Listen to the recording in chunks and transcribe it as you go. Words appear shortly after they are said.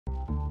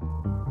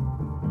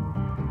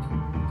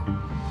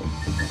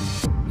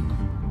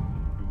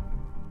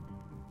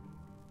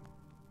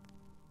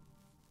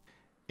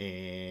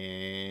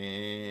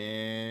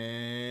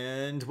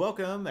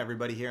welcome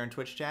everybody here in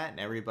Twitch chat and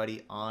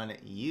everybody on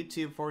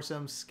YouTube for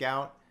some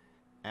Scout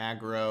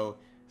Aggro.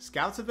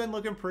 Scouts have been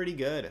looking pretty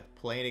good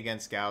playing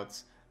against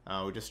Scouts.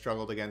 We just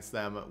struggled against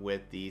them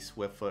with the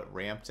Swiftfoot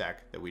ramp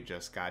deck that we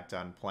just got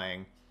done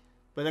playing.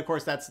 But of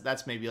course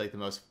that's maybe like the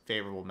most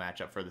favorable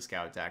matchup for the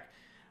Scout deck.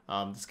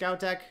 The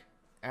Scout deck,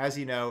 as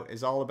you know,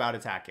 is all about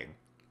attacking.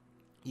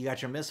 You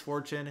got your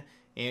Misfortune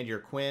and your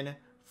Quinn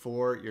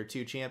for your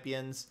two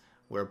champions,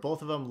 where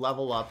both of them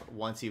level up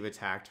once you've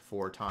attacked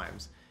 4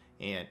 times.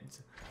 And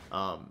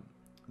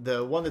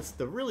the one that's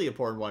the really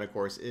important one, of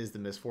course, is the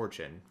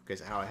Misfortune, because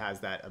how it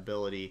has that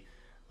ability.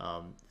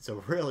 It's a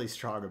really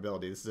strong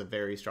ability. This is a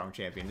very strong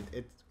champion.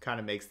 It kind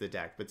of makes the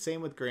deck. But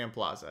same with Grand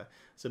Plaza.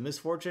 So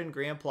Misfortune,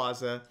 Grand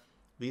Plaza,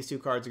 these two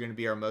cards are going to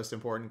be our most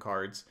important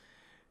cards.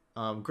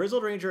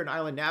 Grizzled Ranger and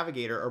Island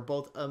Navigator are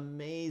both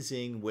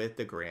amazing with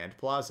the Grand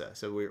Plaza.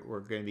 So we're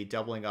going to be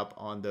doubling up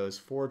on those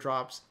 4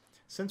 drops.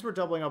 Since we're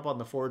doubling up on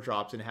the 4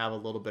 drops and have a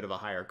little bit of a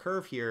higher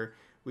curve here,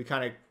 we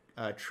kind of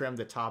trim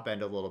the top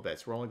end a little bit.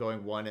 So we're only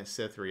going 1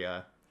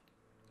 Cythria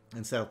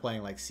instead of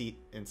playing like 3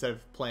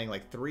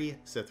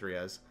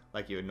 Cythrias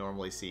like you would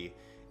normally see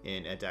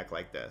in a deck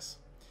like this.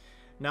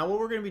 Now what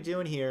we're going to be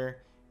doing here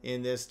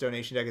in this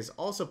donation deck is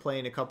also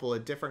playing a couple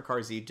of different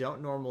cards that you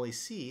don't normally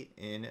see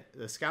in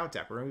the Scout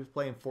deck. We're going to be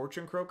playing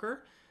Fortune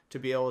Croaker to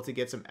be able to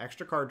get some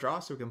extra card draw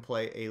so we can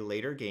play a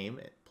later game,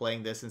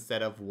 playing this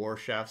instead of War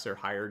Chefs or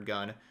Hired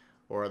Gun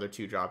or other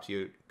 2 drops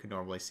you could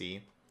normally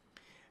see.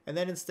 And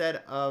then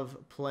instead of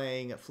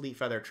playing Fleet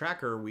Feather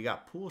Tracker, we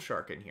got Pool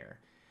Shark in here.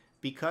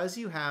 Because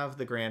you have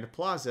the Grand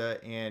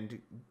Plaza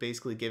and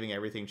basically giving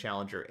everything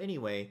Challenger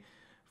anyway,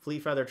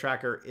 Fleet Feather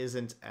Tracker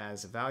isn't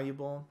as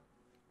valuable.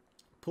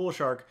 Pool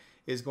Shark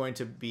is going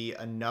to be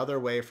another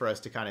way for us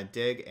to kind of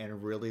dig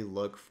and really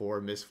look for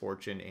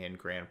Misfortune and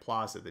Grand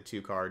Plaza, the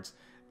 2 cards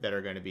that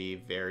are going to be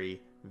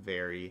very,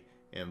 very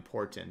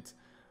important.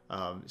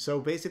 So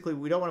basically,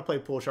 we don't want to play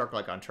Pool Shark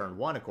like on turn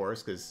 1, of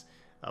course, because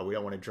we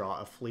don't want to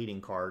draw a fleeting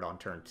card on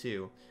turn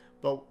 2.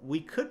 But we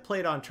could play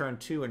it on turn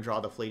 2 and draw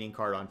the fleeting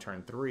card on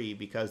turn 3,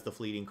 because the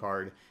fleeting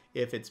card,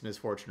 if it's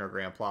Misfortune or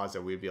Grand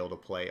Plaza, we'd be able to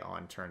play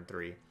on turn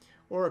 3.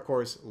 Or, of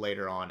course,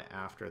 later on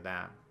after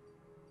that.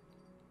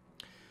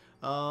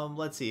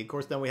 Let's see. Of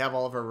course, then we have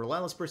all of our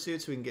Relentless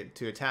Pursuits. We can get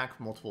to attack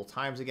multiple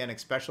times again,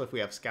 especially if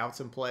we have Scouts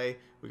in play.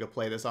 We could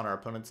play this on our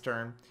opponent's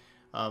turn.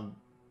 The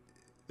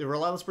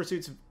Relentless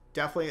Pursuits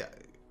definitely,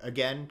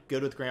 again,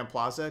 good with Grand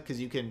Plaza, because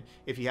you can,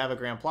 if you have a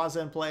Grand Plaza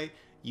in play,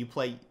 you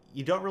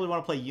don't really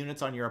want to play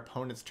units on your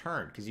opponent's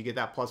turn, because you get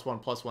that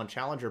 +1/+1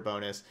 Challenger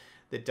bonus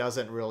that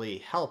doesn't really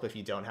help if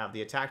you don't have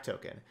the attack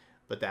token.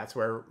 But that's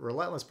where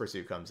Relentless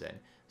Pursuit comes in.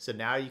 So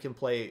now you can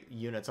play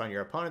units on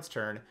your opponent's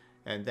turn,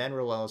 and then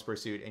Relentless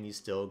Pursuit, and you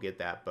still get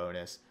that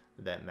bonus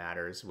that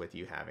matters with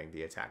you having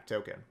the attack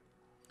token.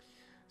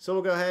 So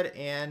we'll go ahead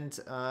and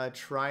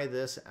try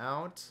this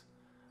out.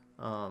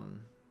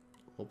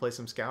 We'll play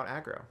some Scout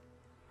Aggro.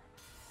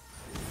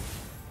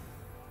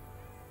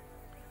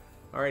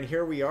 Alright,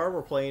 here we are.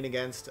 We're playing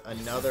against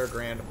another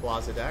Grand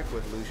Plaza deck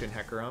with Lucian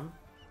Hecarim.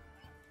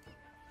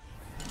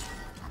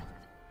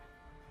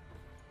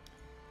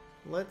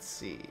 Let's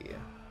see.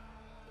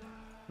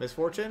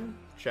 Misfortune?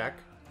 Check.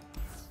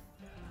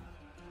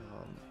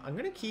 I'm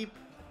gonna keep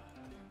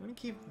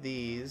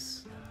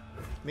these.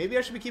 Maybe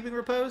I should be keeping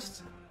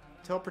Riposte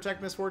to help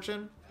protect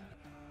Misfortune.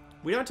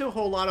 We don't do a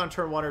whole lot on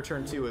turn 1 or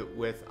turn 2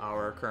 with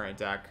our current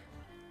deck.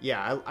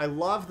 Yeah, I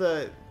love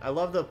the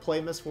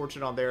play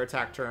Misfortune on their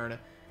attack turn,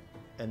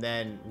 and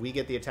then we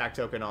get the attack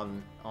token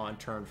on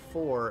turn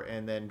 4,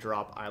 and then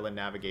drop Island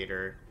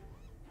Navigator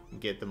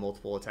and get the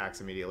multiple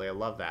attacks immediately. I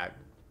love that.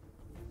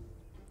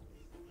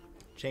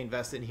 Chain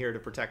Vest in here to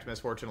protect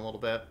Misfortune a little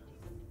bit.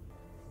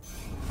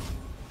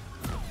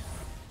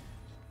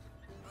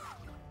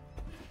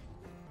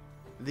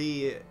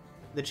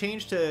 The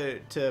change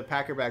to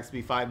Packer Bags to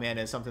be 5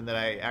 mana is something that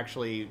I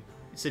actually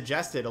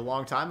suggested a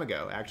long time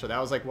ago. Actually, that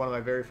was like one of my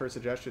very first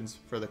suggestions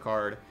for the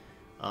card.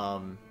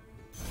 And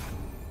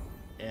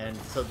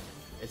so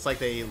it's like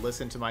they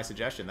listened to my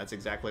suggestion. That's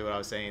exactly what I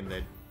was saying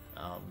that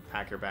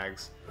Packer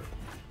Bags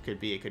could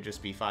be. It could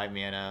just be 5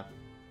 mana.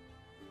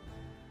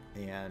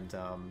 And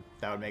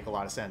that would make a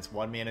lot of sense.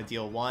 1 mana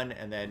deal 1,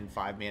 and then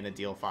 5 mana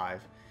deal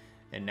 5.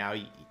 And now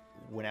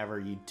whenever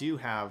you do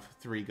have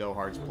 3 Go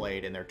Hards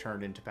played and they're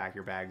turned into Pack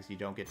Your Bags, you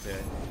don't get to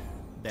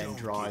then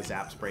draw a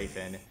Zap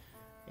Sprayfin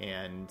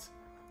and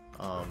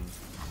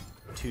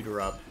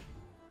tutor up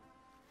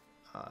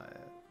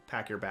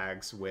Pack Your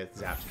Bags with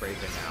Zap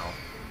Sprayfin now.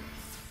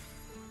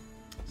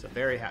 So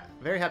very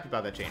happy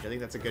about that change. I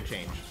think that's a good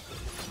change.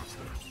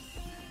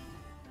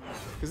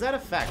 Because that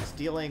effect,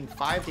 dealing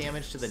 5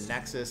 damage to the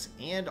Nexus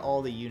and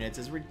all the units,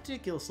 is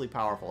ridiculously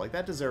powerful. Like,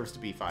 that deserves to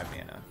be 5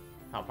 mana.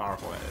 How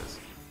powerful that is.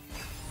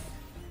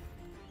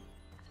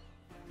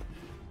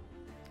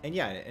 And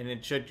yeah, and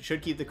it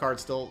should keep the card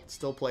still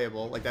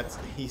playable. Like, that's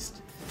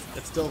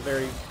still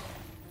very,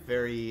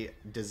 very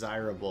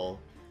desirable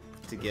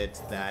to get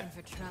that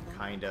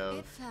kind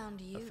of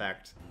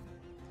effect.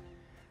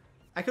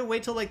 I could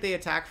wait till like they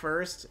attack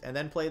first and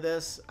then play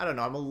this. I don't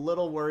know. I'm a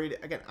little worried.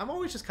 Again, I'm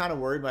always just kind of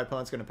worried my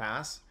opponent's going to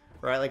pass,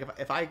 right? Like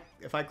if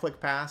I click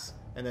pass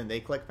and then they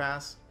click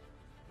pass,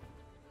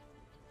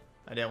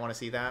 I didn't want to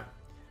see that.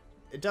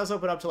 It does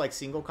open up to like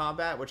single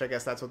combat, which I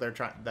guess that's what they're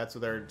trying. That's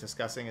what they're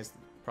discussing is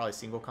probably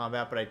single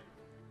combat. But I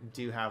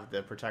do have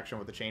the protection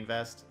with the chain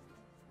vest.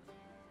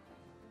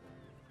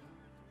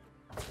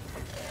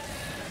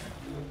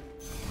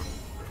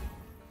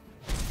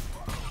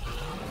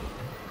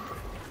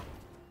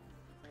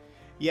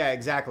 Yeah,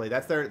 exactly.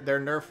 That's their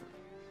nerf.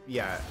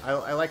 Yeah,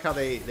 I like how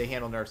they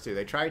handle nerfs too.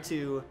 They try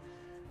to,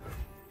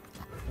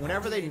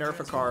 whenever they nerf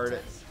a card,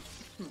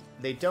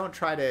 they don't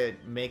try to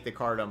make the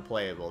card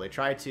unplayable. They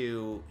try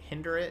to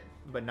hinder it,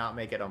 but not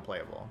make it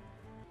unplayable.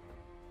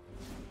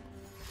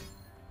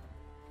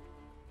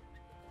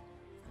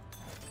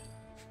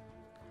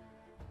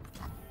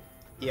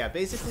 Yeah,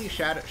 basically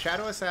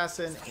Shadow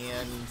Assassin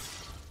and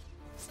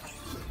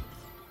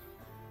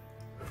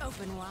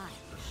open wide.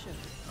 Sure.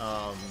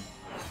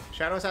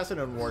 Shadow Assassin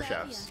and War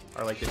Chefs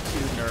are like the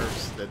two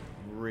nerfs that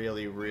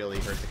really, really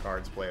hurt the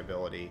card's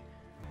playability.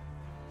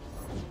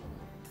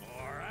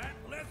 Alright,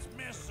 let's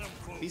miss some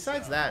food.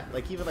 Besides that,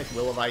 like even like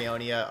Will of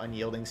Ionia,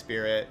 Unyielding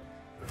Spirit,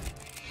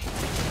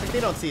 like they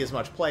don't see as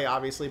much play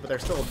obviously, but they're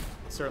still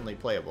certainly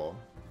playable.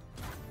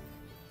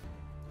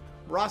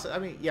 Rasa, I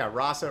mean, yeah,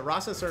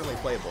 Rasa's certainly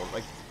playable.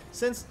 Like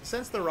since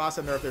the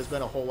Rasa nerf, there's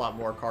been a whole lot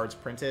more cards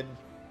printed.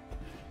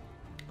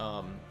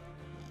 I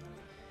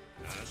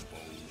suppose.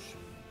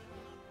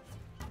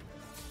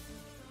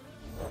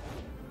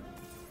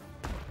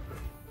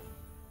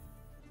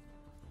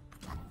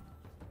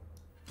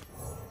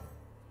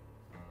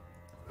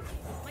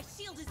 My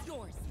shield is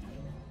yours.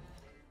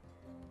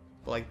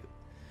 But like,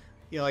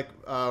 you know, like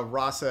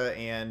Rasa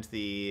and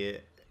the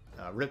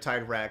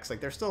Riptide Rex, like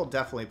they're still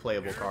definitely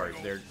playable cards.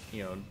 They're,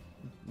 you know,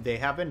 they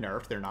have been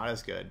nerfed. They're not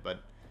as good,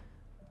 but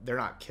they're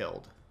not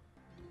killed.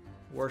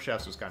 War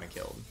Chefs was kind of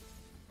killed.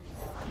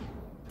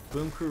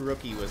 Boom Crew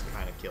Rookie was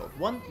kind of killed.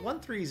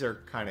 1/3s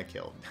are kind of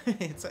killed.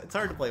 it's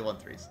hard to play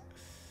 1/3s.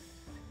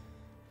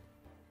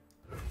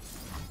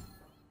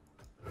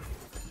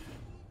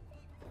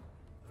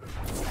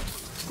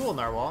 Cool,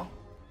 Narwhal.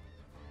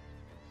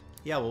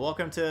 Yeah, well,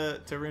 welcome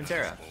to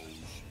Runeterra.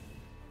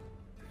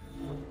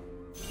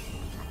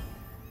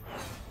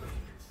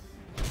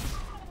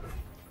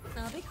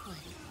 I'll be quick.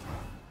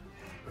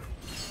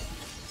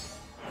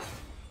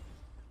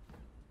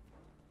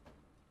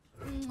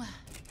 Mwah.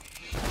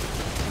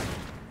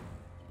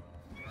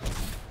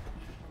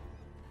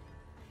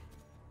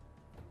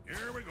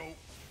 Here we go.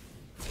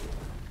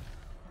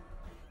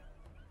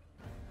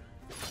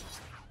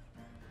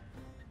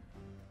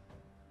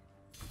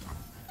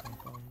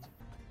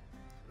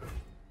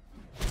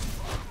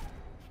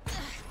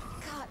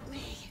 Got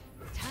me.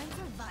 Time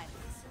for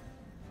violence.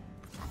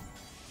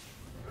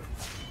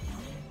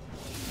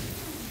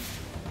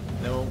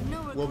 No,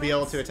 No we'll be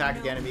able to regrets, attack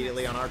no again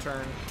immediately on our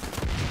turn.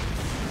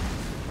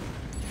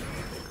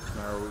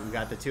 We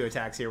got the 2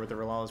 attacks here with the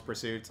Relentless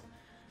Pursuit.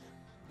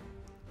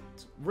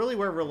 It's really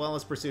where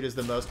Relentless Pursuit is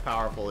the most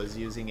powerful, is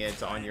using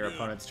it on your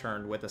opponent's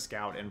turn with a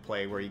scout in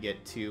play where you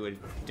get 2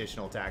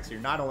 additional attacks. You're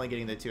not only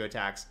getting the 2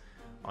 attacks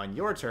on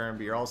your turn,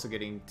 but you're also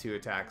getting 2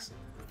 attacks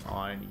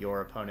on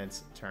your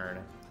opponent's turn.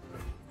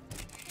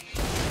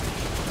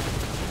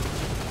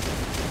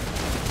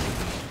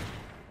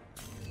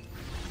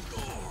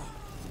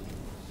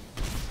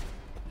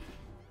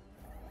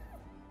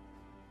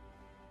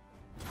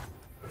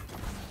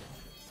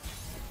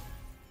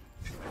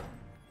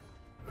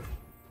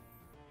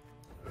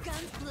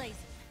 Guns blazing.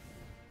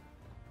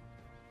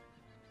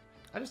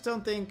 I just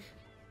don't think...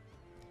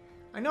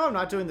 I know I'm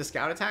not doing the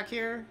scout attack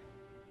here,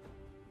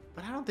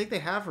 but I don't think they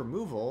have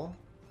removal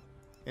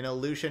in a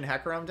Lucian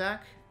Hecarim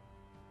deck.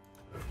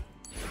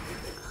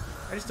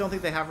 I just don't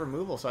think they have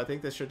removal, so I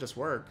think this should just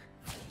work.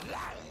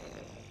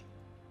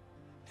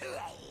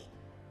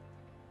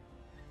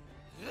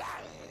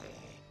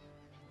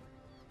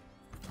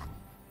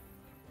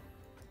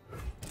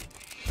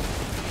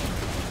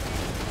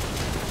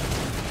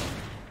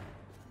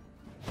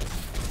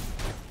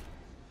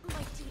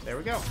 There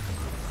we go.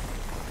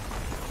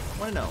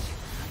 Wanna know.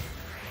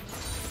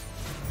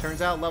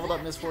 Turns out leveled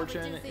up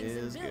Misfortune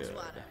is good.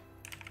 What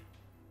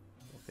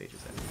page is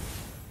that?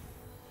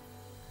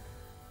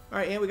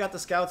 Alright, and we got the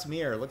Scout's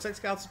Mirror. Looks like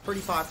Scout's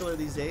pretty popular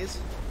these days.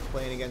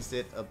 Playing against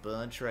it a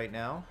bunch right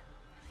now.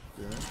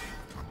 Good.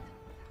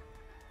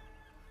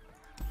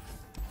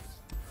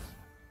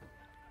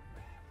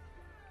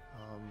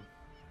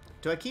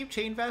 Do I keep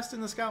Chain Vest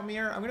in the Scout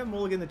Mirror? I'm gonna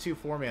mulligan the 2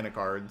 4-mana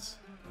cards.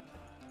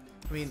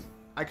 I mean,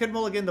 I could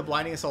mulligan the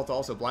Blinding Assault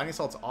also. Blinding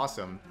Assault's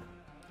awesome,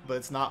 but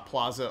it's not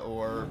Plaza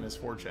or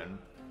Misfortune.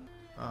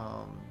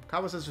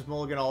 Cabo says just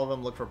mulligan all of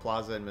them, look for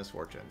Plaza and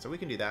Misfortune. So we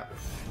can do that.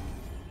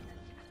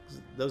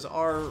 Those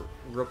are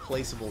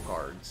replaceable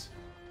cards.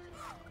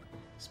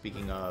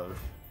 Speaking of,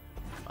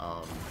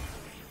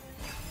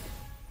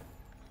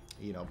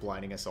 you know,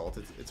 Blinding Assault,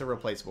 it's a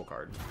replaceable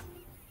card.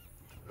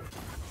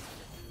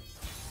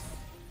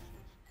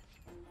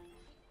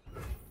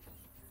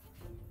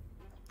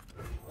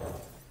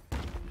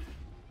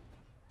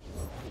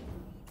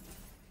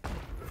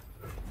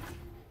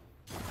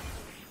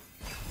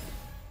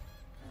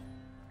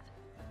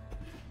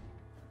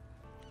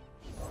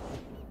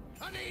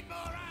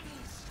 more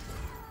hands.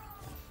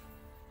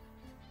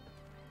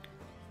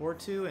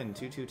 4-2 and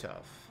 2-2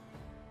 tough.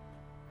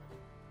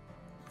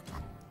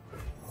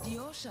 The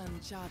ocean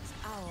charts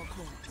our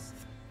course.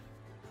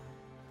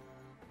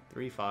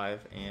 3-5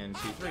 and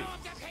 2-3. Go to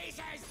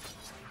pieces.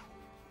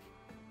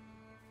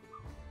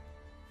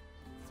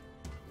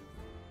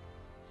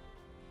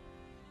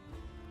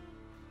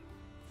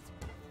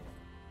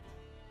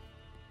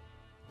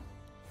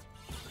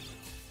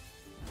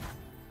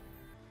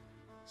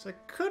 So I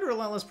could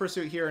Relentless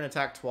Pursuit here and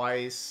attack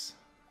twice.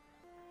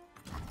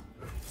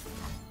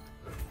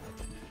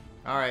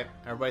 Alright,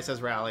 everybody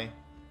says rally.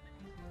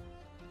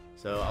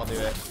 So I'll do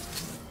it.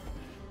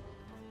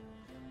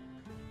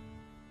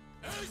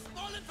 Who's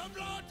fallen for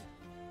blood?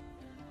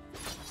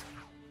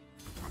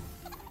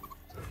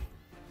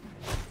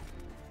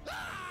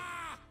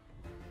 Ah!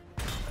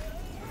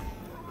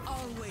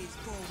 Always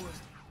forward.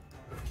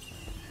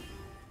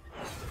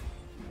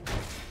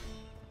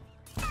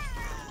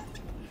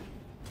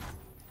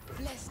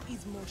 Blessed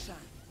is motion.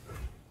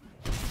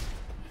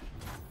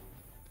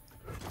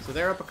 So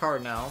they're up a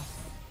card now.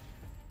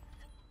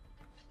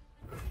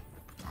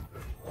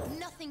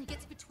 Nothing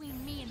gets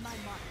between me and my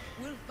mark.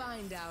 We'll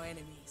find our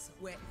enemies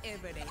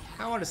wherever they I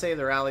hide. want to save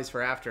the rallies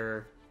for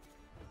after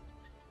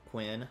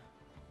Quinn.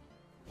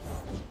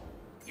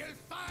 You'll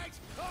fight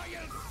or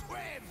you'll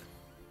swim.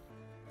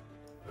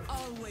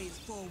 Always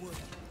forward.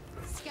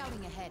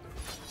 Scouting ahead.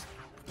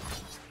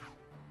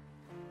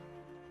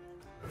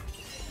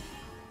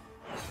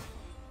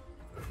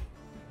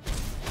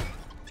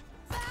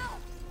 Foul!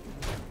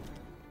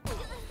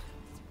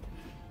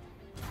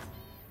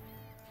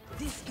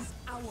 This is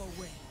our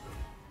way.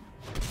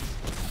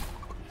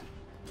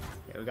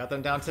 Okay, we got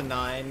them down to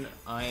 9.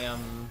 I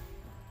am...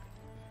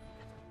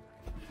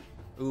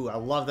 Ooh, I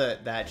love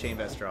that Chain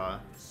Vest draw.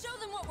 Show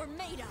them what we're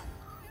made of.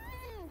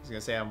 I was gonna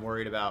say I'm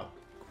worried about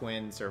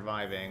Quinn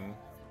surviving,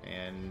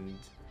 and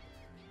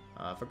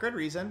for good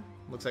reason.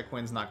 Looks like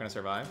Quinn's not gonna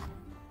survive.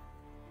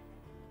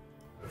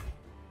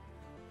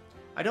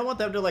 I don't want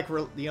them to like,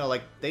 you know,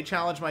 like they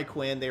challenge my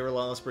Quinn, they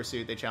Relentless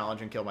Pursuit, they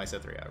challenge and kill my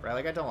Cytherea, right?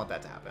 Like I don't want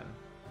that to happen.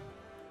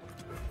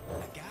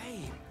 A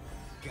game.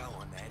 Go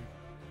on then.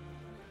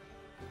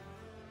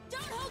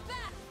 Don't hold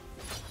back.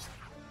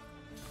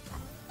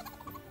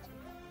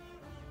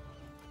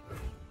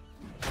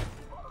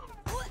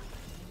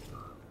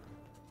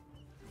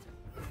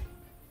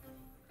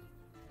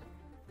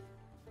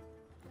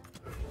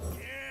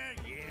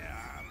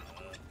 Yeah.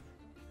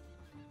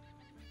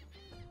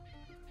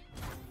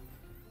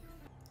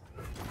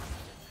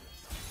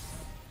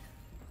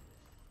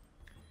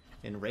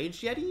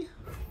 Enraged Yeti?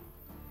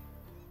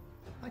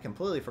 I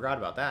completely forgot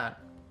about that.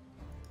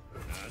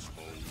 I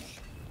suppose.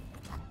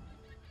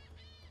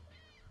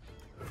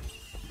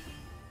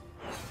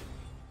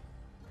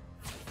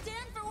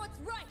 Stand for what's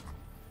right.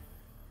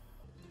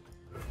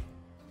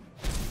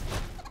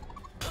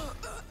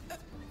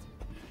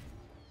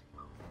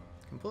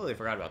 Completely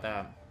forgot about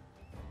that.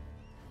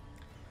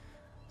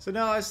 So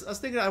no, I was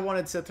thinking I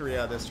wanted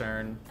Cytherea this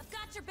turn. I've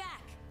got your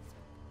back.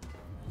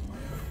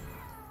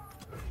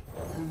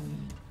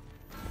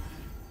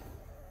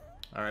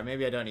 Alright,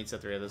 maybe I don't need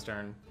Cytherea this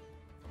turn.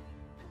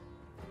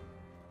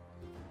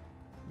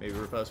 Maybe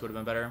Riposte would have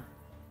been better.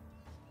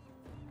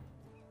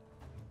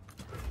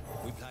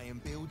 We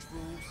playing bilge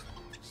rules,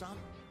 son?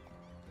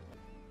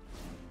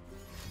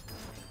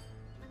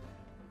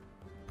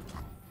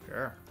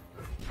 Sure.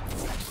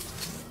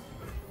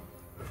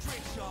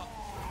 Trick shot.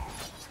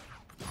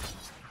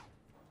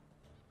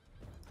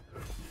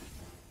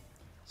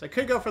 So I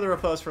could go for the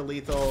Riposte for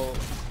lethal.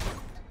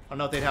 I don't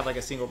know if they'd have like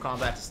a single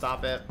combat to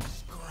stop it.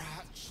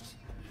 Scratched.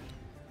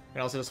 I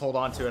can also just hold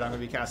on to it. I'm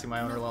going to be casting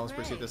my own Relentless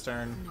Pursuit this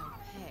turn. No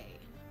pay.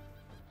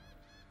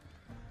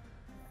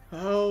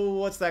 Oh,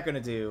 what's that going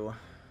to do?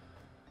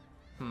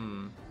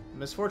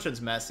 Misfortune's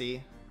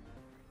messy.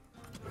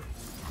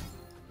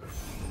 I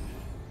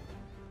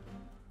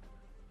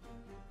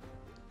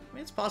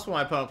mean, it's possible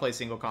my opponent plays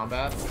single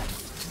combat.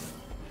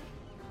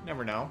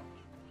 Never know.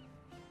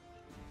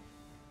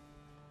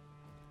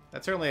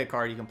 That's certainly a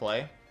card you can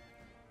play.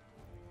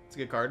 It's a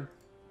good card.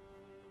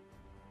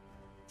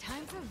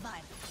 Time for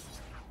violence.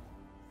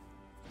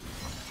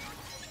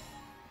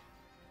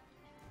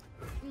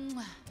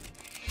 Mwah.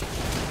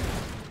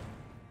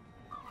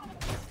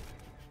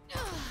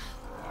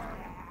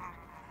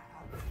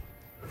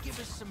 Give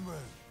us some room.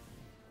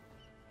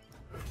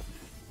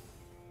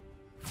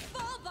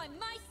 Fall by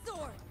my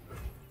sword.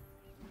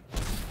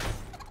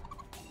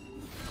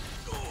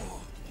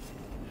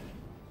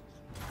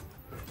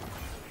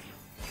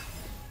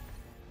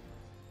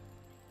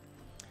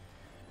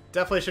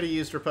 Definitely should have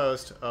used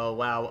Riposte. Oh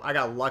wow, I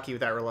got lucky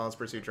with that Relentless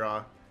Pursuit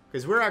draw.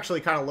 Because we're actually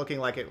kind of looking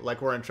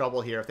like we're in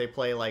trouble here if they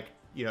play like,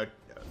 you know,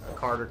 a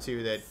card or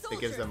two that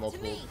gives them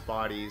multiple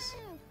bodies.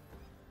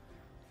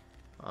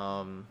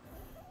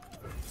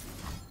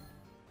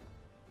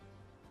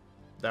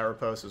 That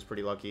Riposte was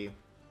pretty lucky.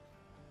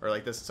 Or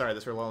like this, sorry,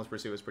 this Relentless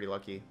Pursuit was pretty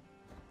lucky.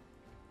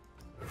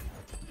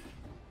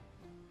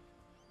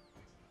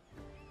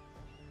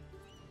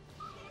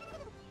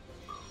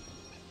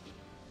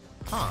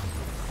 Huh.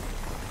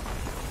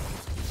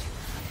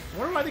 I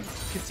wonder why they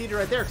conceded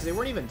right there, because they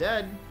weren't even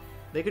dead.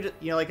 They could,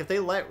 you know, like, if they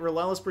let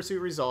Relentless Pursuit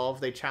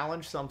resolve, they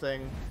challenge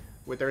something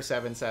with their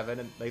 7/7,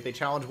 and, like, they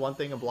challenge one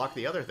thing and block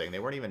the other thing. They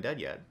weren't even dead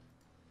yet.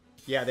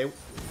 Yeah,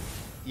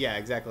 yeah,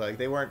 exactly. Like,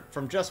 they weren't,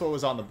 from just what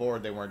was on the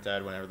board, they weren't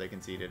dead whenever they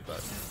conceded,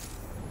 but...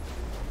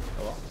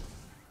 Oh well.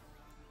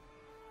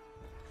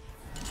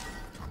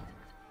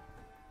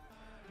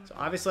 So,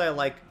 obviously, I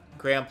like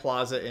Grand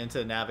Plaza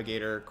into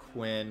Navigator,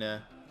 Quinn.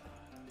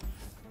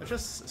 Let's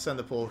just send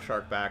the Pool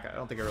Shark back. I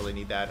don't think I really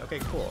need that. Okay,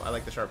 cool. I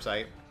like the Sharp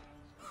Sight.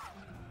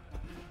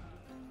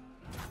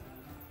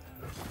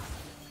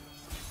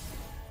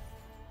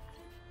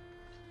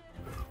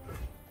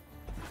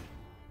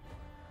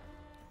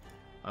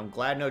 I'm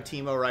glad no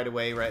Teemo right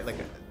away, right? Like,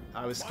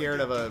 I was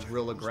scared of a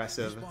real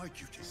aggressive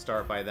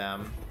start by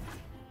them.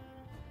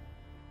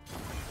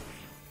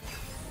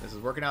 This is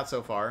working out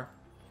so far.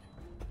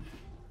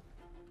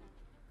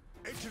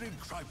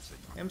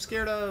 I'm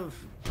scared of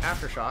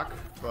Aftershock,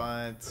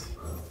 but,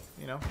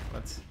 you know,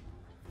 let's...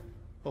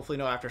 Hopefully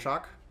no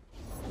Aftershock.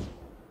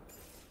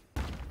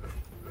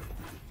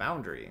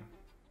 Foundry.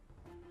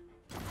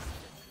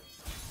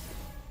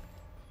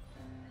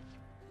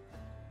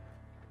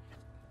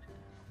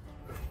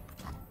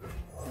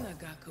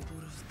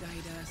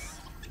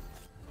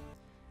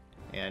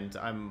 And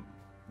I'm...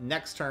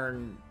 Next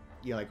turn,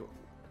 you know, like...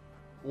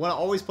 Want to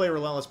always play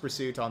Relentless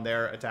Pursuit on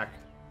their attack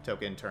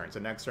token turn. So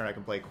next turn I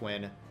can play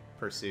Quinn,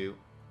 Pursuit.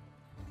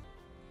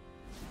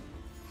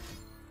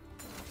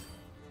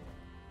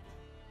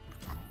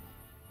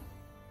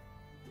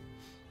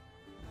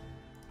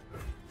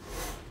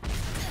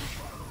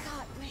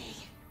 Got me.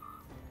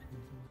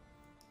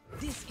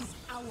 This is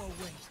our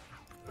way.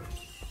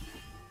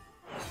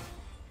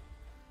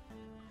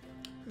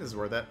 This is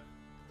worth it.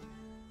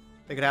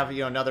 They could have,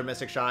 you know, another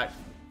Mystic Shot.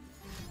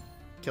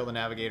 Kill the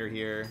Navigator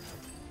here.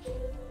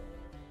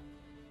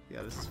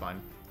 Yeah, this is fine.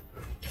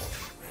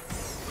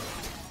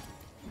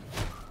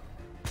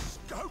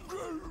 So,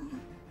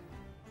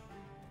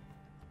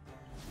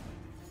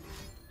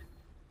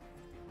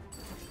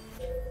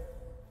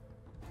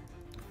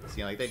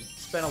 you know, like, they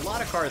spent a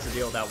lot of cards to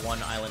deal with that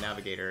one Island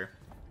Navigator.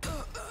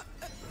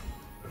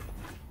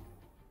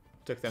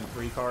 Took them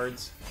 3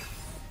 cards.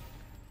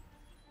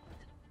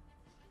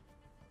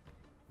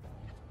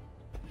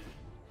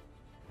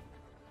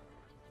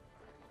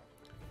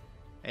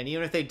 And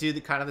even if they do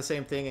the, kind of the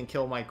same thing and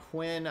kill my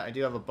Quinn, I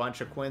do have a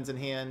bunch of Quinns in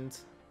hand.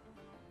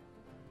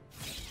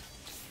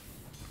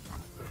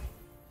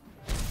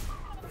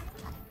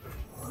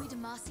 We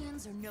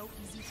Demacians are no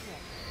easy prey.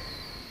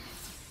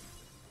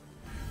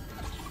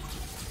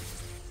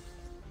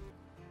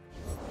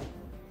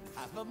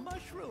 Have a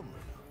mushroom.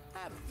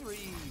 Have 3.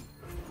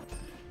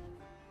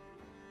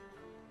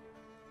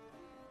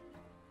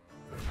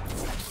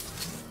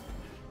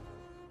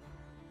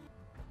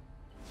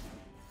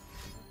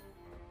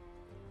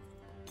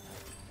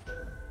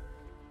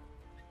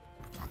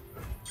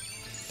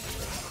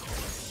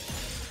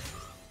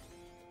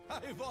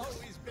 I've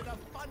always been a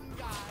fun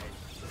guy.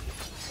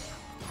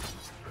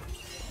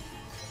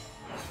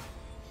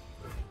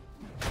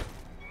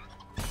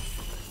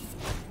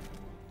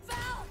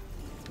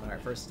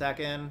 Alright, first attack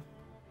in.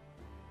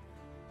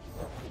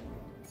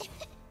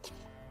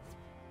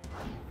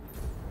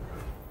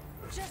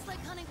 Just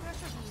like hunting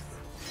pressure bees.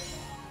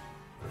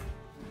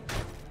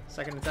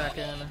 Second attack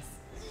in.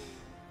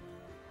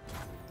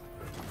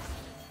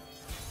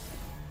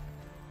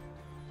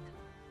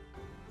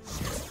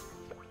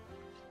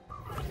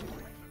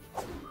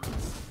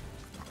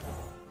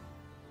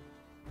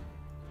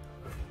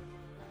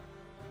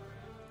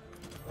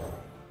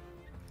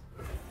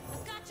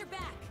 Got your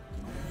back.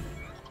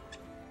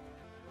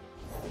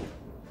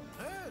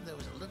 There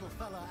was a little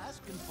fella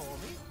asking for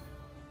me.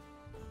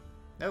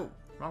 No,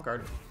 wrong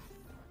card.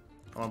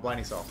 I want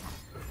Blinding Assault.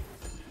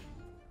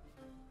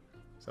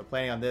 So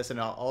planning on this, and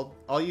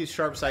I'll use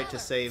Sharp Sight to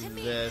save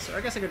this. Or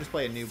I guess I could just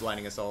play a new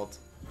Blinding Assault.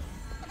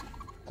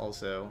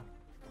 Also,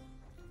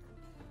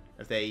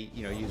 if they,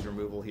 you know, use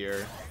removal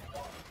here.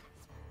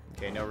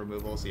 Okay, no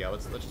removal. So yeah,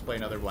 let's just play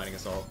another Blinding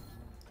Assault.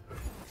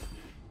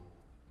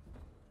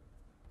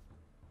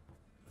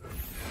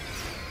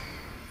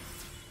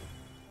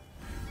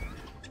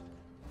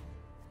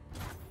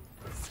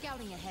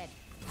 Scouting ahead.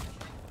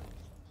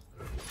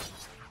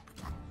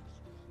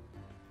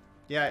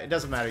 Yeah, it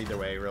doesn't matter either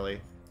way, really.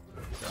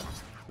 So,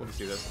 we'll just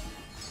do this.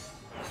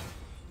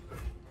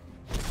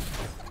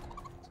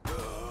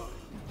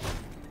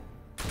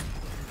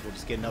 We'll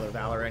just get another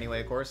Valor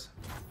anyway, of course.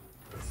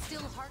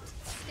 Still heart,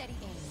 steady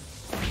aim.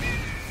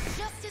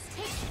 Justice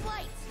takes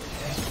flight.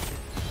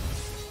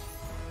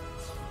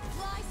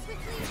 Fly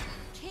swiftly,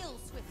 kill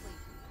swiftly.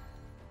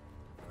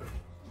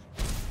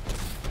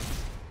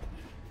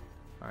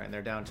 Alright, and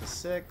they're down to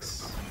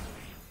 6.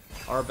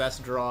 Our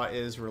best draw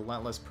is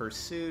Relentless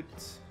Pursuit.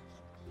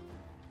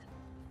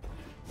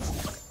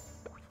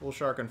 Bull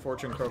Shark and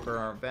Fortune Croaker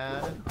aren't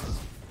bad.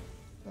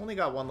 Only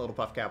got one little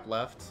puff cap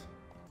left.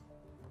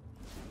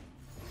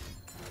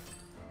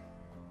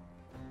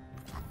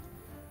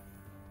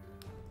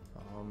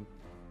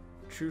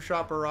 True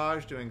Shot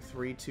Barrage doing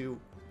 3, 2,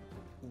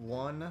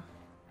 1.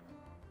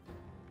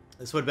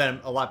 This would have been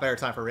a lot better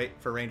time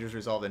for Ranger's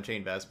Resolve than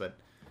Chain Vest, but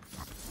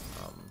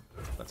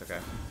that's okay.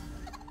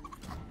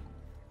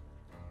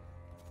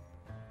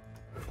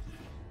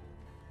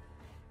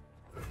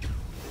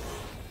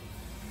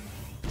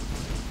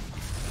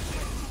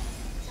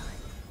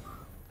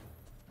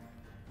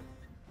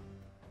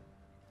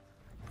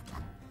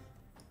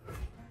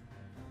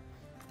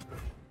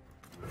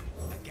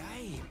 A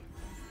game.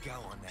 Go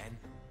on then.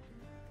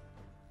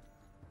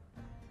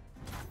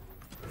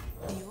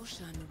 The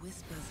ocean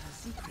whispers her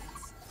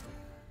secrets.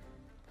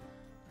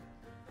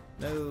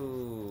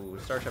 No,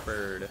 Star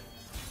Shepherd.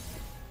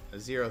 A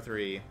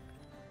 0-3.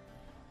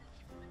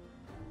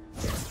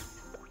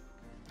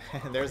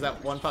 And there's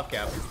that one puff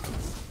cap.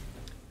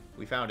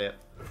 We found it.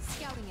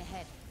 Scouting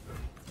ahead.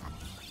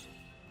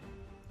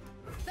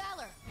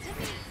 Valor, to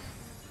me.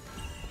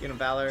 Get him,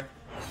 Valor.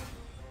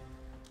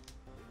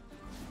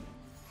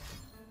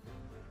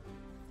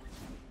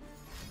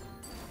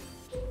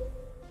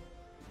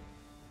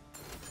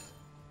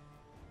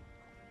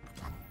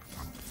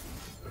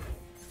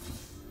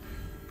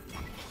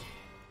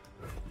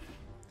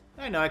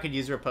 I know I could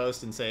use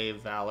Riposte and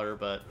save Valor,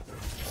 but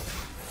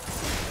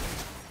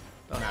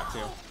don't have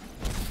to.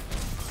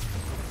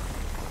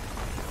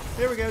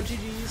 There we go,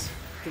 GG's.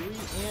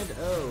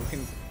 3-0.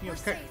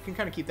 Can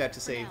kind of keep that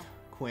to save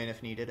Quinn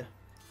if needed.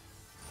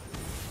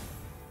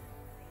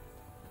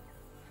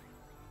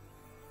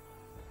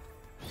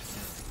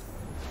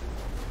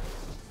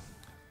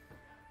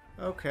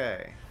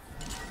 Okay.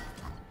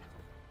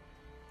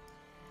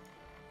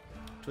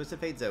 Twisted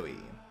Fate Zoe.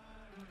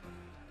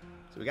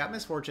 So we got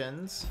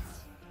Misfortunes.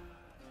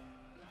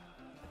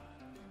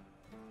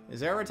 Is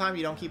there ever a time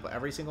you don't keep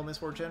every single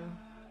Misfortune?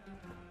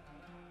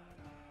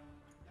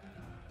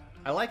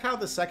 I like how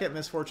the second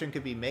Misfortune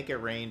could be Make It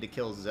Rain to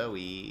kill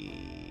Zoe.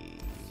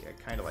 I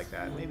kind of like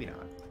that. Maybe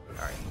not.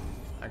 Alright.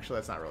 Actually,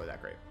 that's not really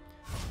that great.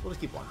 We'll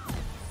just keep one.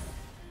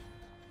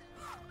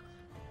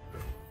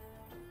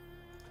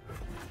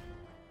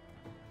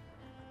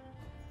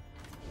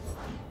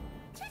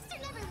 Trickster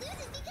never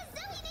loses because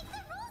Zoe makes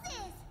the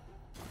rules.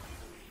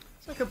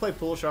 So I could play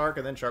Pool Shark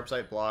and then Sharp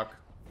Sight block.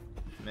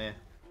 Meh.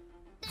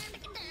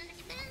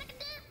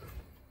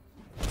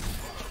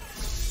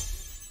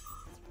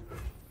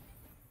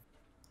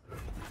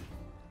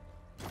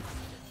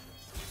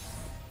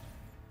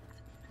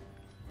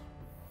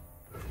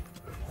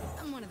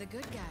 I'm one of the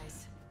good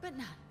guys, but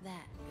not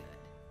that good.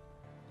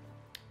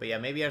 But yeah,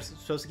 maybe I'm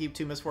supposed to keep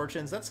 2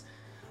 Misfortunes. That's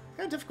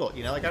kind of difficult,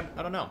 you know? Like, I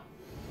don't know.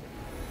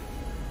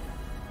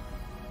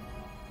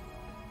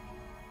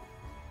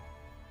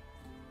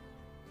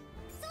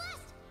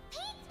 Celeste,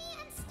 paint me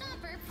and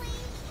Stomper playing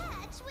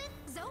catch with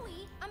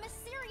Zoe. I'm a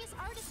serious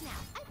artist now.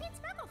 I paint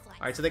Sparkle Flies.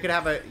 Alright, so they could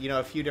have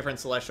a few different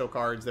Celestial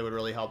cards that would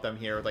really help them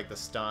here with like the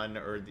Stun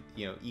or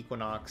the,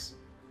 Equinox.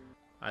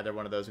 Either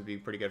one of those would be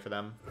pretty good for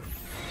them.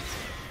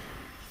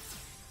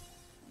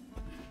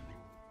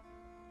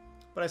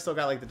 But I still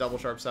got like the double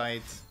Sharp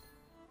Sight.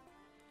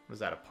 Was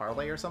that a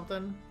parlay or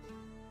something?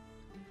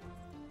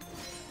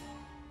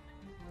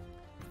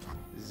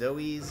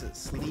 Zoe's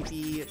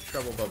Sleepy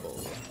Trouble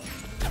Bubble.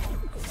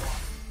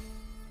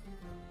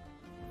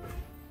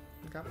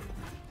 Okay.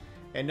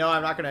 And no,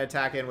 I'm not going to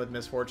attack in with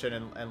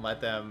Misfortune and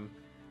let them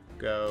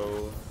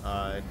go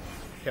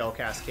Pale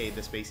Cascade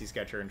the Spacey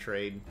Sketcher and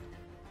trade.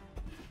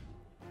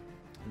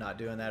 Not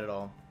doing that at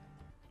all.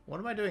 What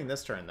am I doing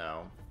this turn,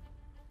 though?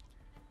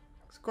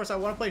 Of course, I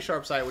want to play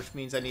Sharp Sight, which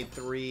means I need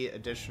 3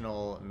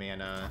 additional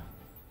mana.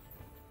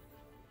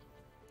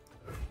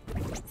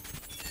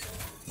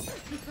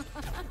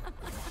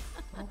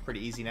 Well,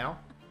 pretty easy now.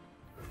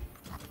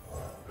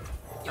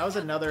 That was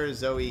another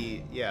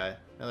Zoe, yeah,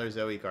 another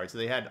Zoe card. So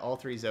they had all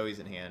 3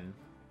 Zoes in hand.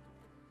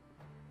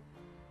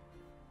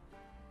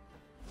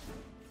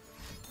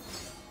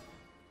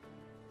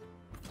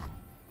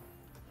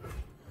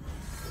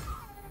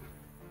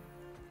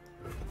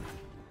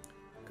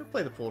 Could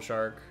play the Pool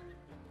Shark.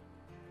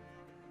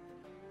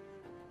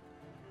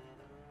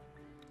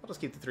 I'll just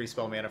keep the 3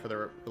 spell mana for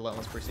the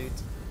Relentless Pursuit.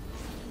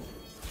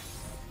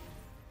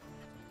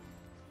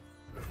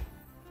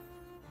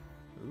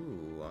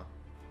 Ooh.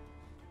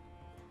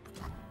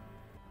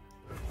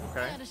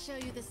 Okay. Gotta show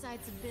you the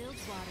sights of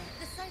Bilgewater.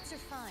 The sights are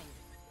fine.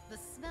 The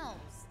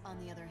smells, on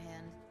the other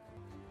hand.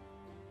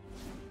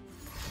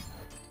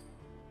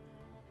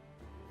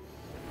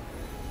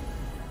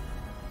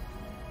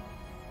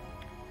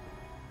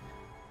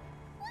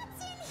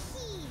 What's in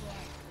here?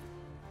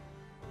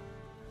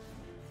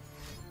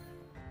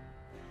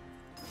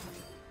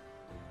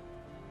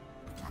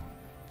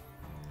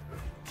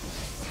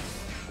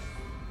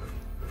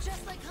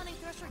 Just like hunting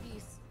thresher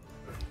geese.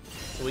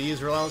 So we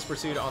use Relentless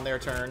Pursuit on their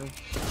turn.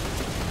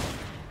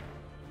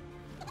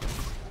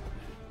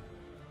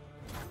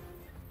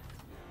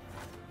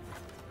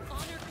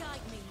 Honor guide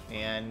me.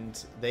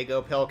 And they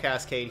go Pale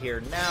Cascade here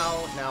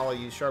now. Now I'll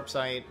use Sharp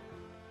Sight.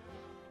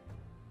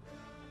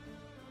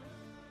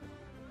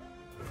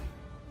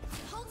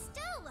 Hold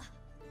still.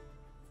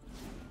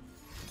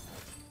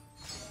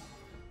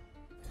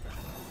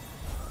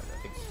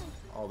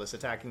 all this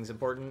attacking is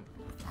important.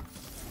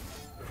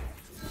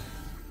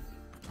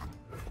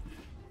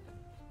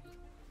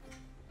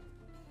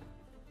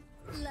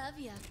 Love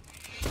ya.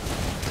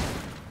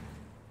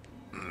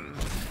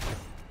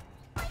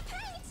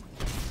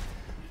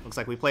 Looks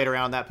like we played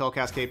around that Pill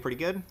Cascade pretty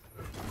good.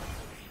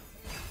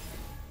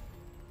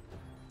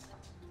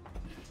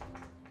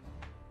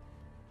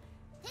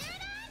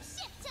 Paradigm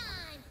shift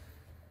time.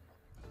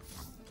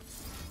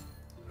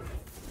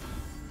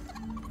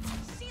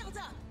 Shield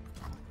up.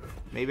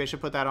 Maybe I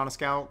should put that on a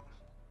scout.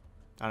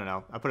 I don't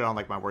know. I put it on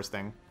like my worst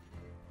thing.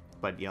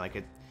 But you know, like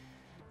it.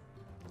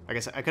 I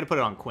guess I could have put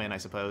it on Quinn, I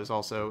suppose.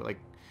 Also, like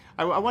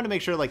I want to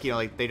make sure, like, you know,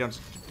 like they don't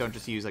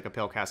just use like a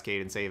Pill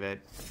Cascade and save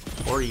it,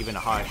 or even a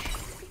Hush.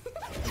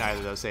 Neither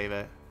of those save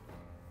it.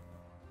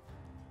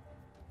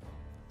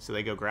 So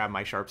they go grab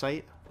my Sharp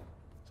Sight.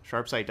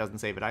 Sharp Sight doesn't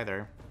save it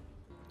either.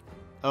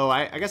 Oh,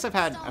 I guess I've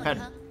had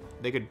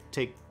they could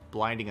take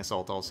Blinding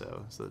Assault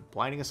also. So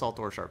Blinding Assault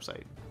or Sharp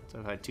Sight. So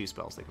I've had two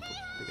spells they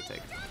could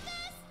take.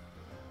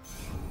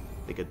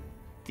 They could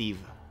thieve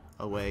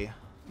away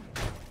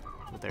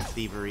with their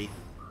thievery.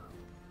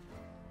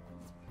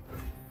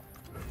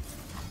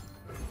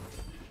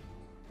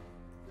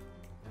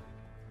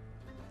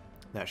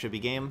 That should be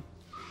game.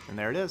 And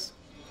there it is.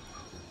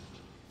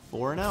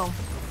 4-0.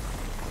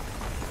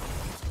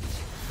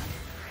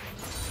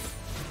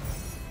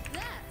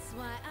 That's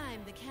why I'm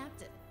the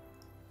captain.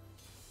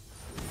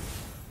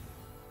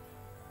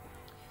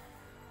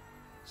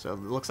 So it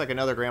looks like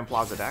another Grand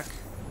Plaza deck.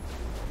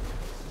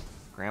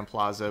 Grand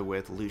Plaza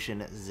with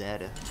Lucian,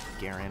 Zed,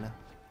 Garen.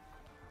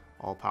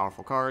 All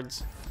powerful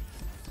cards.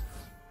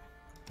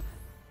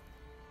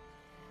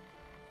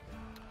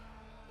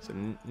 So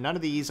none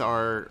of these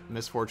are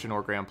Misfortune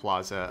or Grand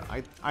Plaza.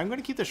 I'm going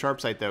to keep the Sharp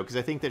Sight, though, because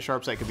I think that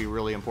Sharp Sight could be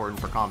really important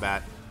for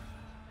combat.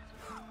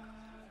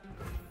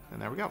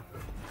 And there we go.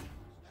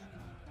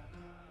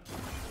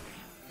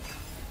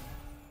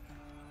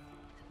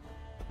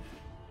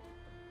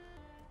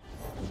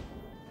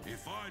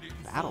 If I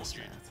didn't Battlesmith. forge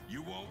it,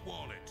 you won't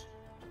want it.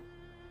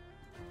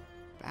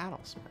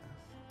 Battlesmith.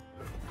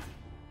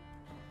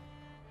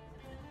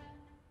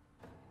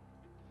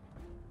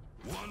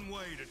 One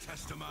way to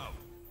test them out.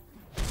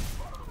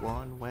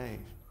 One way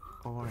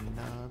or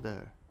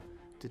another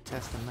to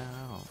test them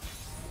out.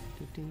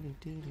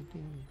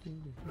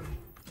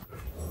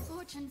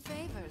 Fortune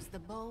favors the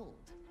bold.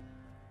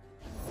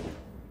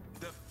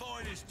 The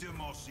finest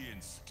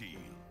Demacian steel.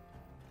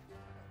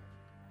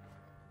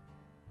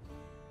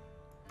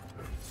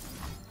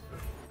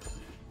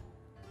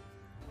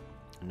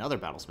 Another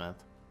Battlesmith.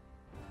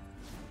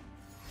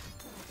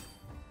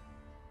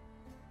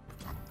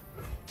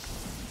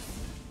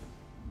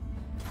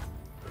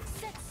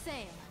 Set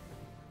sail.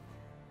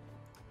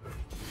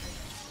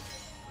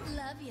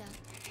 Love ya.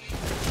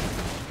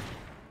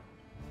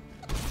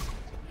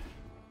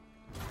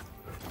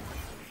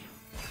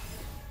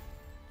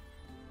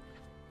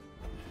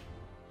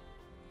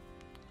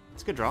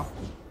 It's a good draw.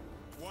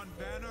 One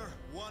banner,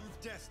 one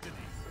destiny.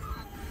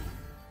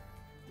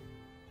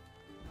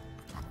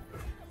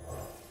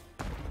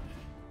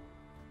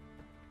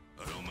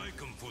 I don't make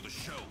them for the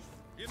shelf.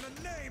 In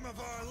the name of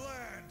our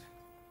land.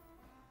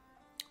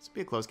 This will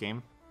be a close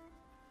game.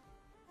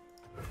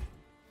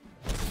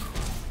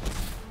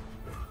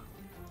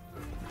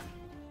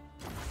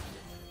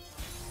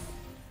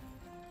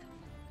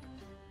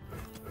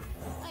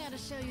 I ought to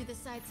show you the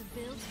sights of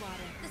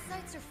Bilgewater. The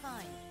sights are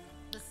fine.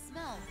 The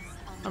smells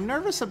on the I'm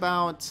nervous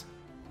about...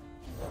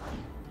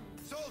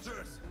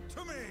 Soldiers,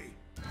 to me.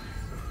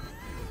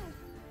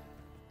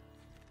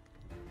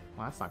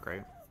 Well, that's not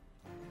great.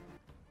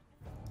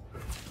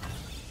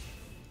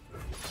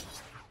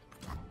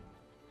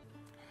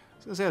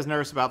 So I was gonna say I was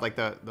nervous about like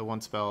the one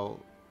spell.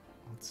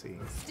 Let's see.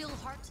 still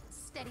heart,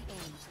 steady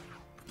aim.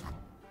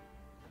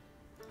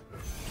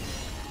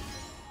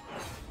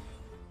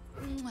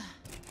 Mwah.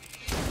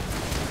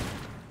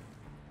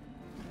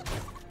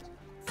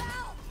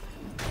 Foul!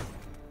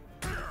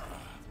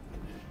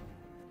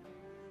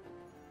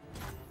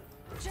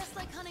 Just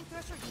like hunting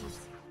thresher geese.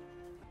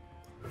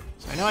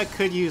 So I know I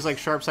could use like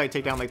Sharp Sight,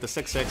 take down like the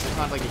 6/6. It's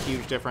not like a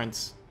huge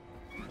difference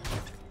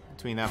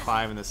between that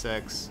 5 and the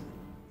 6.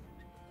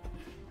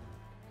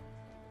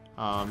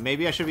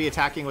 Maybe I should be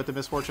attacking with the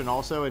Misfortune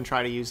also and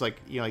try to use,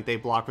 like, you know, like they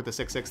block with the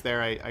 6/6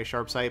 there. I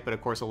Sharp Sight, but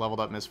of course a leveled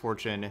up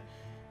Misfortune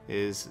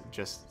is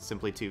just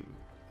simply too...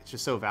 It's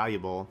just so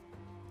valuable.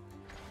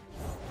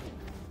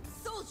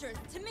 Soldiers,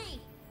 to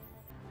me!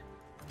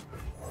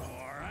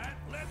 Alright,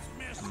 let's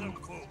mess some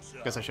folks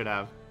up. Guess I should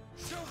have.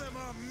 Show them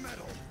our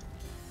mettle.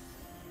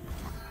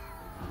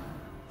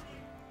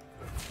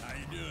 How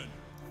you doing?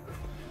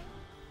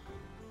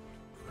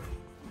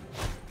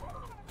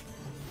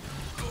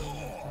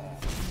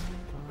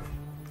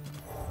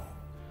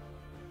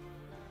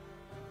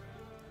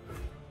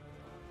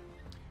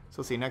 So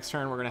let's see, next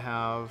turn we're going to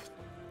have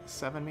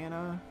 7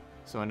 mana.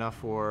 So enough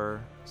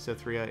for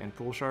Cythria and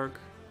Pool Shark.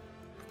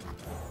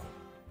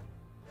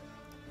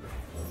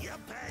 You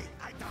pay.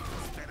 I don't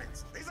do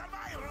spirits. These are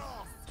my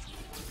rules.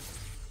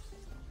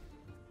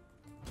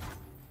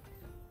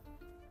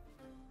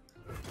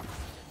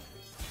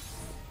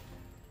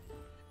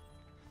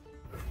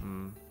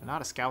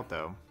 Not a scout,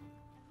 though.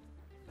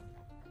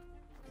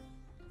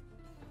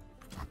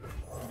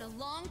 And a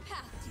long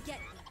path to get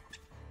me.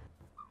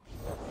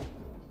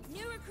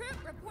 New recruit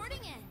reporting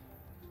in.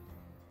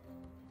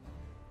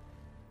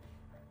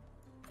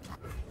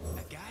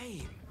 A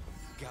game.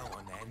 Go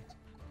on then.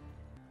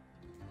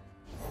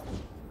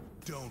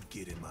 Don't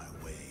get in my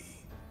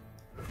way.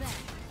 Ben.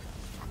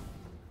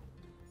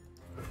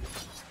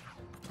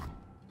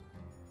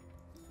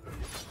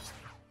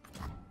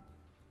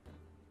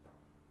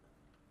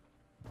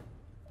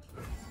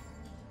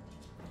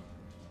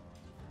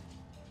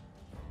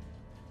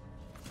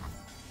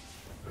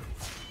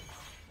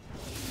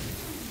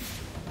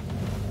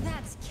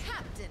 That's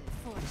Captain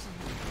Fortune.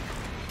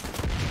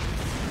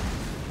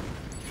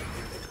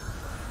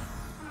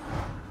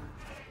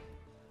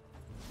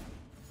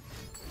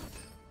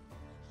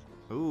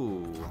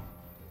 Ooh.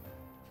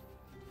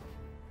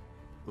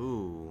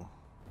 Ooh.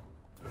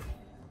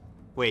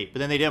 Wait, but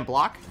then they didn't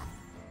block?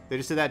 They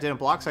just did that, didn't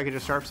block, so I could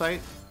just sharp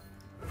sight?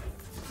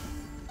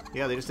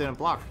 Yeah, they just didn't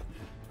block.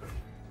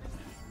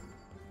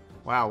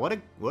 Wow, what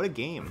a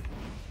game.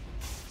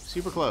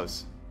 Super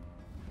close.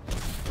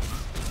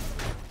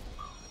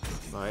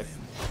 But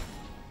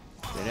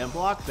they didn't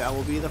block, that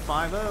will be the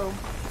 5-0.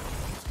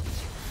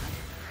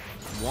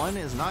 1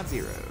 is not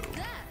 0.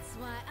 That's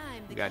why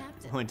I'm the Got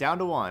captain. went down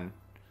to 1.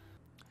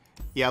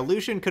 Yeah,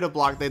 Lucian could have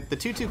blocked. The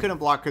 2-2 couldn't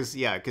block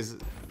because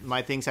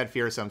my things had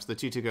fearsome, so the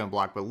 2-2 couldn't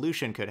block, but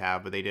Lucian could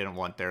have, but they didn't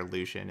want their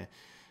Lucian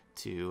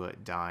to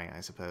die,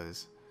 I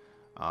suppose.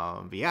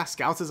 But yeah,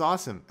 Scouts is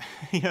awesome.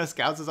 You know,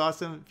 Scouts is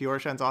awesome.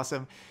 Fiorshan's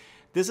awesome.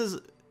 This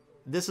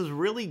is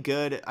really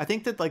good. I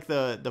think that like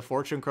the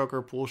Fortune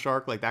Croaker, Pool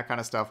Shark, like that kind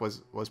of stuff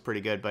was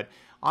pretty good. But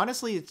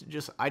honestly, it's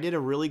just I did a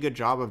really good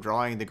job of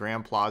drawing the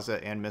Grand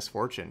Plaza and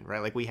Misfortune,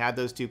 right? Like we had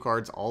those two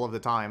cards all of the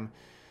time.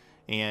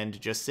 And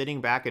just sitting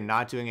back and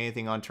not doing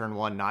anything on turn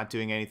 1, not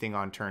doing anything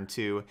on turn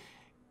 2.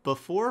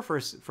 Before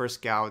for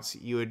Scouts,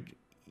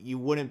 you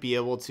wouldn't be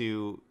able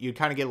to, you'd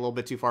kind of get a little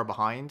bit too far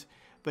behind.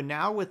 But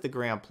now with the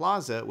Grand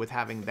Plaza, with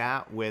having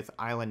that with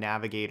Island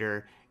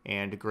Navigator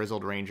and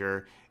Grizzled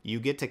Ranger, you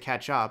get to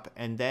catch up,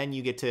 and then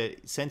you get to,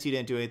 since you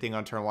didn't do anything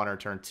on turn 1 or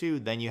turn 2,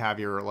 then you have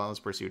your Relentless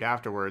Pursuit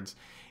afterwards.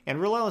 And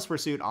Relentless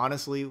Pursuit,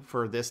 honestly,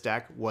 for this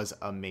deck was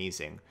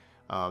amazing.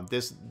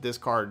 This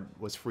card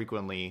was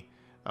frequently,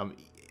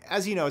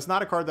 as you know, it's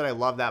not a card that I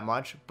love that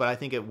much, but I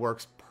think it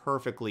works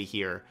perfectly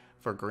here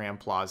for Grand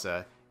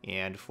Plaza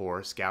and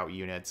for Scout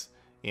units,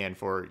 and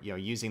for, you know,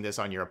 using this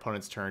on your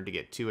opponent's turn to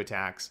get 2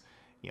 attacks,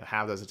 you know,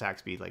 have those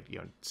attacks be like, you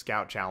know,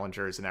 Scout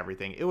challengers and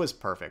everything. It was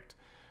perfect.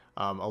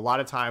 A lot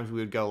of times we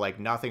would go like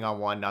nothing on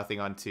 1, nothing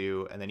on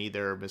 2, and then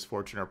either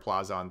Misfortune or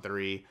Plaza on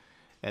 3,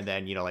 and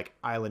then, you know, like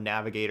Island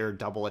Navigator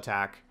double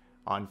attack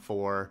on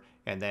 4,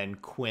 and then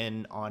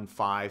Quinn on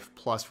 5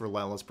 plus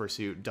Relentless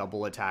Pursuit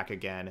double attack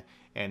again.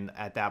 And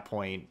at that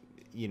point,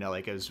 you know,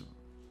 like it was,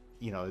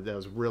 you know, that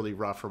was really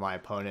rough for my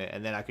opponent.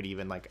 And then I could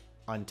even like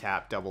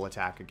untap double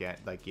attack again.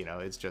 Like, you know,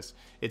 it's just,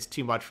 it's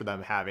too much for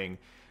them having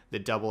the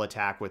double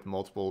attack with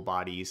multiple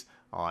bodies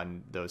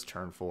on those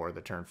turn 4,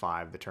 the turn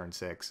 5, the turn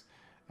 6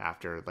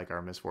 after like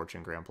our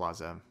Misfortune Grand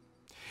Plaza.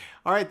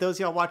 All right, those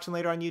y'all watching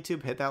later on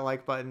YouTube, hit that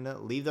like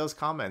button, leave those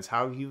comments.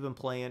 How have you been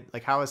playing?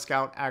 Like, how has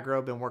Scout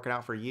Aggro been working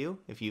out for you?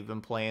 If you've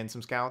been playing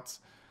some Scouts,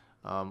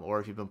 or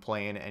if you've been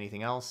playing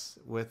anything else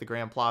with the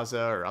Grand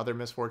Plaza or other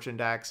Misfortune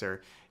decks,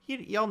 or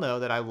y'all know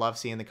that I love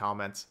seeing the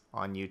comments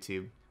on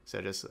YouTube.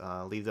 So just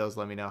leave those.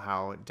 Let me know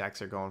how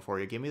decks are going for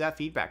you. Give me that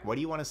feedback. What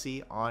do you want to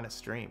see on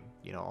stream?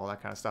 You know, all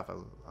that kind of stuff.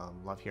 I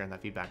love hearing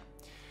that feedback.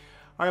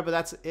 All right, but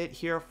that's it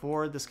here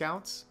for the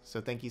Scouts. So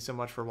thank you so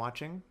much for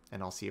watching,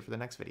 and I'll see you for the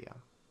next video.